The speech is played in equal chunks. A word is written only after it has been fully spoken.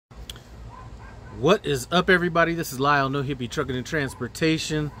What is up, everybody? This is Lyle, No Hippie Trucking and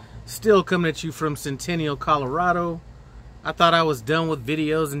Transportation, still coming at you from Centennial, Colorado. I thought I was done with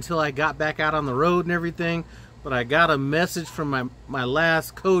videos until I got back out on the road and everything, but I got a message from my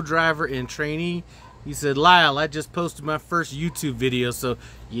last co-driver and trainee. He said, Lyle, I just posted my first YouTube video, so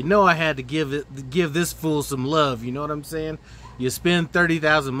you know I had to give this fool some love, you know what I'm saying? You spend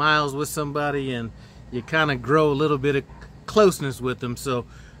 30,000 miles with somebody and you kind of grow a little bit of closeness with them, so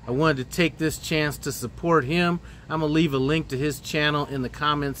I wanted to take this chance to support him. I'm going to leave a link to his channel in the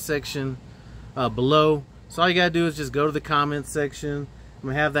comments section below. So all you got to do is just go to the comments section. I'm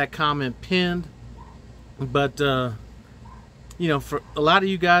going to have that comment pinned. But, you know, for a lot of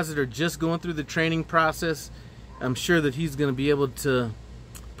you guys that are just going through the training process, I'm sure that he's going to be able to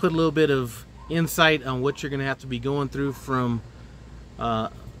put a little bit of insight on what you're going to have to be going through from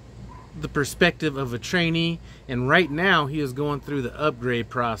the perspective of a trainee. And right now he is going through the upgrade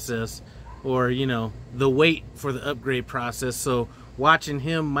process, or you know, the wait for the upgrade process. So watching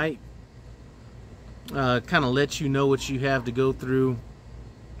him might kind of let you know what you have to go through,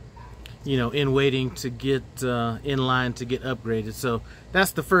 you know, in waiting to get in line to get upgraded. So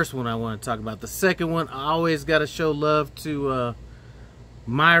that's the first one I want to talk about. The second one, I always got to show love to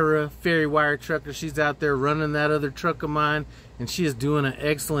Myra, Ferry Wire Trucker. She's out there running that other truck of mine, and she is doing an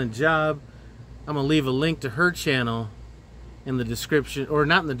excellent job. I'm going to leave a link to her channel in the description, or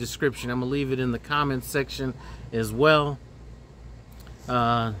not in the description, I'm going to leave it in the comments section as well.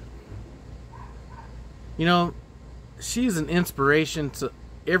 You know, she's an inspiration to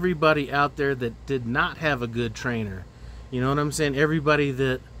everybody out there that did not have a good trainer. You know what I'm saying? Everybody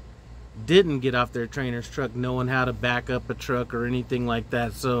that didn't get off their trainer's truck knowing how to back up a truck or anything like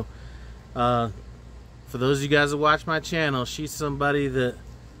that. So for those of you guys that watch my channel, she's somebody that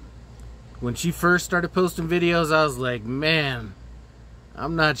when she first started posting videos, I was like, man,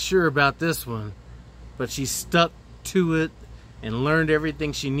 I'm not sure about this one. But she stuck to it and learned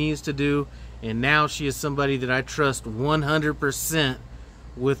everything she needs to do, and now she is somebody that I trust 100%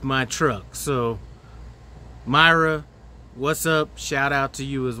 with my truck. So Myra, what's up? Shout out to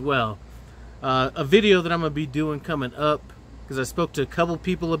you as well. A video that I'm going to be doing coming up, because I spoke to a couple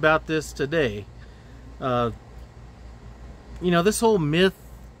people about this today. You know, this whole myth,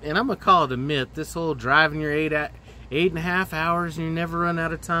 and I'm going to call it a myth, this whole driving your 8.5 hours and you never run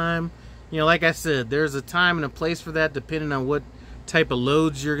out of time. You know, like I said, there's a time and a place for that depending on what type of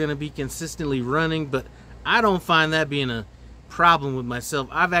loads you're going to be consistently running, but I don't find that being a problem with myself.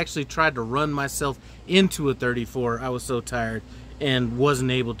 I've actually tried to run myself into a 34. I was so tired and wasn't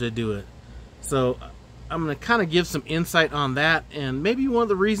able to do it. So I'm going to kind of give some insight on that, and maybe one of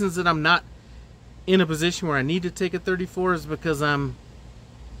the reasons that I'm not in a position where I need to take a 34 is because I'm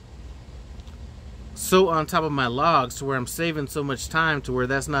so on top of my logs to where I'm saving so much time to where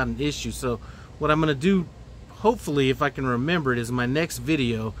that's not an issue. So what I'm going to do, hopefully if I can remember it, is my next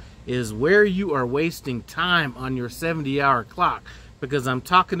video is where you are wasting time on your 70-hour clock, because I'm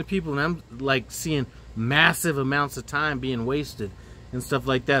talking to people and I'm like seeing massive amounts of time being wasted and stuff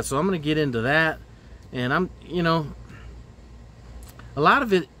like that. So I'm going to get into that, and I'm, you know, a lot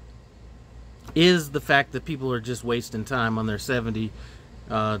of it is the fact that people are just wasting time on their 70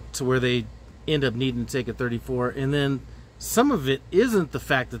 to where they end up needing to take a 34, and then some of it isn't the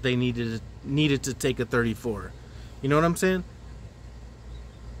fact that they needed to take a 34. You know what I'm saying?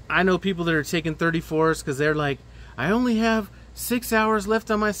 I know people that are taking 34s because they're like, I only have 6 hours left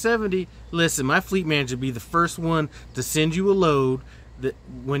on my 70. Listen, my fleet manager would be the first one to send you a load that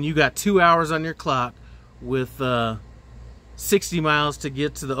when you got 2 hours on your clock with 60 miles to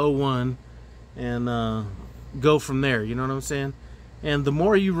get to the 01 and go from there. You know what I'm saying? And the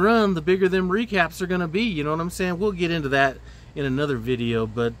more you run, the bigger them recaps are going to be. You know what I'm saying? We'll get into that in another video.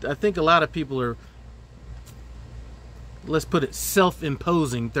 But I think a lot of people are, let's put it,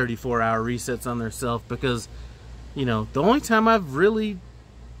 self-imposing 34-hour resets on themselves, because, you know, the only time I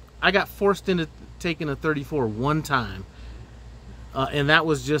got forced into taking a 34 one time. And that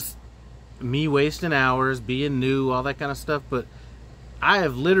was just me wasting hours, being new, all that kind of stuff. But I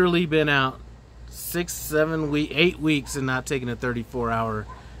have literally been out 6, 7 weeks, 8 weeks and not taking a 34-hour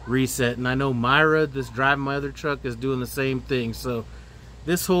reset. And I know Myra, that's driving my other truck, is doing the same thing. So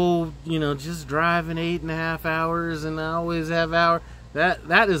this whole, you know, just driving 8.5 hours and I always have hours,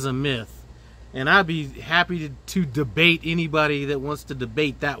 that is a myth. And I'd be happy to debate anybody that wants to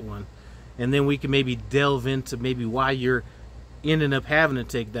debate that one. And then we can maybe delve into maybe why you're ending up having to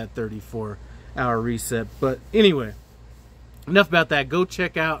take that 34-hour reset. But anyway, enough about that. Go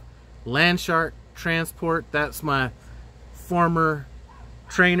check out Landshark Transport. That's my former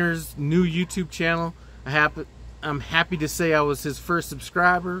trainer's new YouTube channel. I'm happy to say I was his first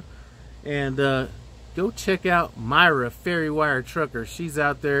subscriber, And go check out Myra, Ferry Wire Trucker. She's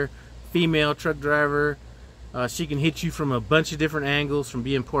out there, female truck driver. She can hit you from a bunch of different angles, from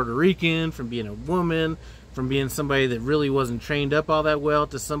being Puerto Rican, from being a woman, from being somebody that really wasn't trained up all that well,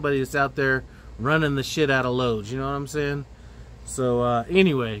 to somebody that's out there running the shit out of loads. You know what I'm saying? So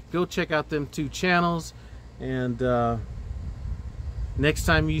anyway, go check out them 2 channels. And next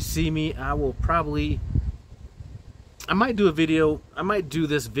time you see me, I might do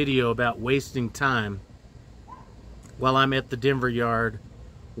this video about wasting time while I'm at the Denver yard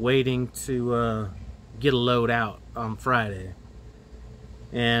waiting to get a load out on Friday.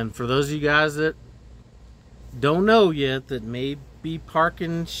 And for those of you guys that don't know yet, that may be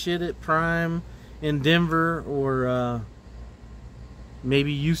parking shit at Prime in Denver, or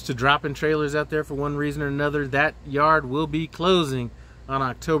maybe used to dropping trailers out there for one reason or another, that yard will be closing on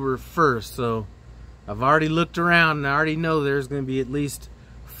October 1st. So I've already looked around and I already know there's going to be at least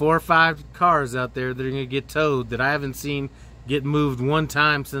 4 or 5 cars out there that are going to get towed that I haven't seen get moved one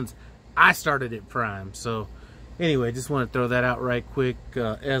time since I started at Prime. So anyway, just want to throw that out right quick.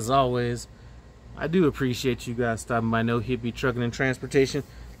 As always, I do appreciate you guys stopping by No Hippie Trucking and Transportation.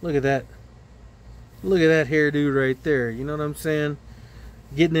 Look at that. Look at that hairdo right there. You know what I'm saying?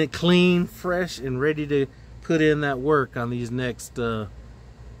 Getting it clean, fresh, and ready to put in that work on these next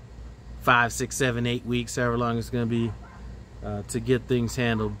 5, 6, 7, 8 weeks, however long it's going to be, to get things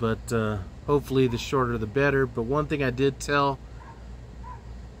handled. But hopefully the shorter the better. But one thing I did tell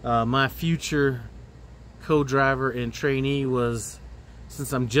my future co-driver and trainee was,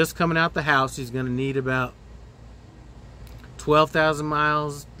 since I'm just coming out the house, he's going to need about 12,000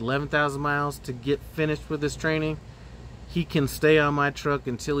 miles, 11,000 miles to get finished with his training. He can stay on my truck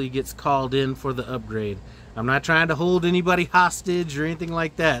until he gets called in for the upgrade. I'm not trying to hold anybody hostage or anything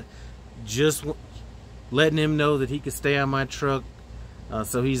like that. Just letting him know that he can stay on my truck,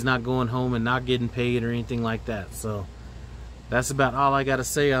 so he's not going home and not getting paid or anything like that. So that's about all I got to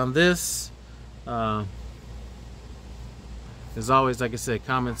say on this. As always, like I said,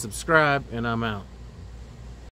 comment, subscribe, and I'm out.